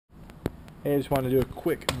Hey, I just wanted to do a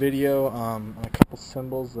quick video on a couple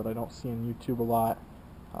symbols that I don't see on YouTube a lot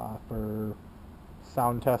for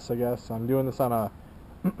sound tests, I guess. I'm doing this on a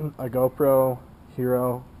a GoPro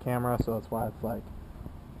Hero camera, so that's why it's like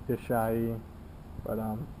fisheye. But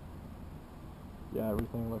yeah,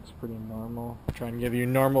 everything looks pretty normal. I'm trying to give you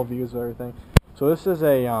normal views of everything. So this is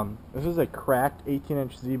a cracked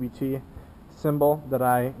 18-inch ZBT symbol that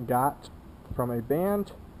I got from a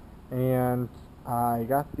band, and I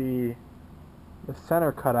got the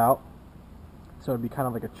center cut out, so it'd be kind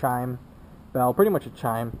of like a chime bell, pretty much a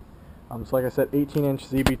chime. So like I said, 18-inch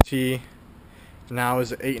ZBT now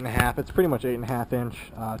is 8.5. It's pretty much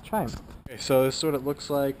 8.5-inch chime. Okay, so this is what it looks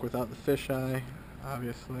like without the fisheye,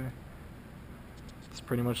 obviously. It's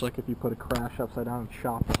pretty much like if you put a crash upside down and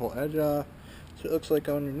chop the whole edge off. So it looks like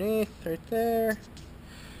underneath, right there.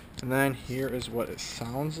 And then here is what it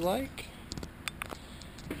sounds like.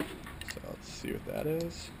 So let's see what that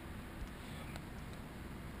is.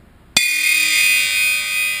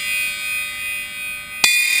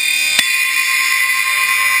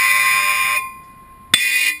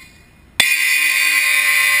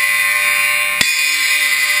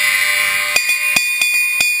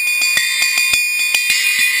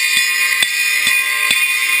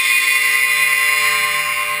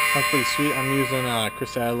 That's pretty sweet. I'm using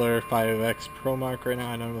Chris Adler 5X Pro Mark right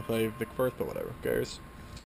now. I don't know if I have Vic Firth, but whatever, who cares.